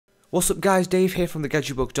What's up guys, Dave here from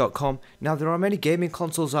thegadgetbook.com. Now there are many gaming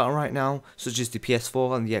consoles out right now, such as the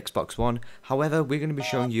PS4 and the Xbox One. However, we're going to be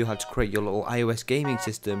showing you how to create your little iOS gaming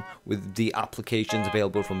system with the applications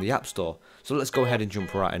available from the App Store. So let's go ahead and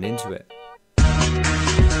jump right into it.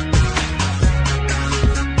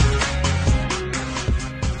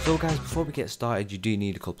 So guys, before we get started, you do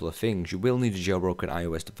need a couple of things. You will need a jailbroken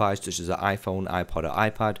iOS device such as an iPhone, iPod or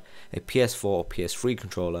iPad, a PS4 or PS3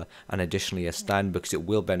 controller, and additionally a stand because it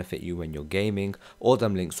will benefit you when you're gaming. All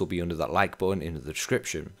them links will be under that like button in the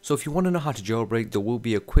description. So if you want to know how to jailbreak, there will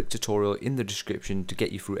be a quick tutorial in the description to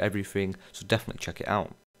get you through everything, so definitely check it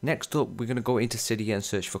out. Next up, we're going to go into Cydia and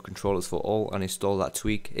search for Controllers for All and install that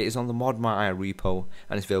tweak. It is on the ModMyi repo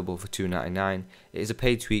and it's available for $2.99. It is a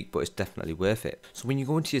paid tweak, but it's definitely worth it. So when you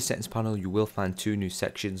go into your settings panel, you will find two new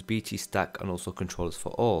sections, BT Stack and also Controllers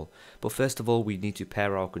for All. But first of all, we need to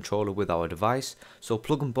pair our controller with our device. So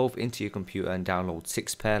plug them both into your computer and download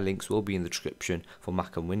 6 pair. Links will be in the description for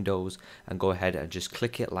Mac and Windows. And go ahead and just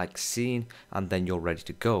click it like seen, and then you're ready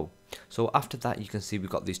to go. So after that, you can see we've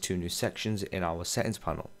got these two new sections in our settings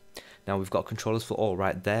panel. Now we've got Controllers for All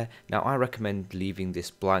right there. Now I recommend leaving this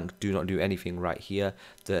blank, do not do anything right here.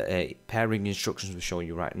 The pairing instructions we're showing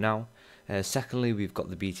you right now. Secondly, we've got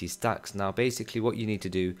the BT stacks. Now basically what you need to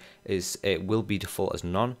do is it will be default as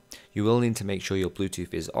none. You will need to make sure your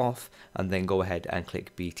Bluetooth is off and then go ahead and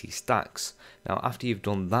click BT stacks. Now after you've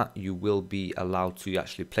done that, you will be allowed to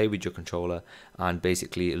actually play with your controller and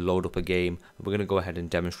basically load up a game. We're going to go ahead and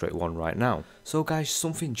demonstrate one right now. So guys,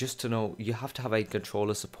 something just to know, you have to have a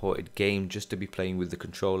controller supported game just to be playing with the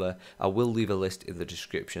controller. I will leave a list in the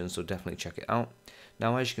description, so definitely check it out.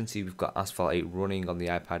 Now as you can see, we've got Asphalt 8 running on the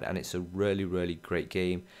iPad and it's a really great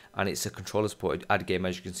game, and it's a controller supported ad game.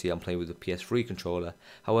 As you can see, I'm playing with a PS3 controller.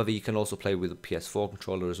 However, you can also play with a PS4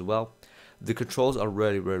 controller as well. The controls are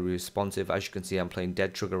really responsive. As you can see, I'm playing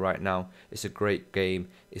Dead Trigger right now. It's a great game.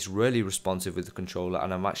 It's really responsive with the controller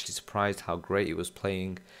and I'm actually surprised how great it was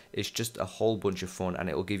playing. It's just a whole bunch of fun and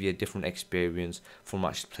it will give you a different experience from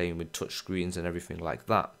actually playing with touch screens and everything like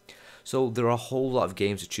that. So there are a whole lot of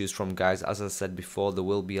games to choose from guys. As I said before, there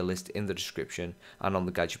will be a list in the description and on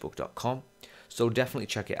thegadgetbook.com. So definitely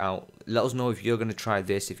check it out. Let us know if you're going to try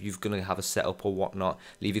this, if you're going to have a setup or whatnot.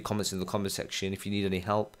 Leave your comments in the comment section. If you need any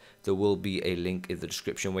help, there will be a link in the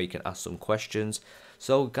description where you can ask some questions.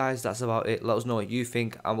 So guys, that's about it. Let us know what you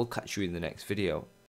think and we'll catch you in the next video.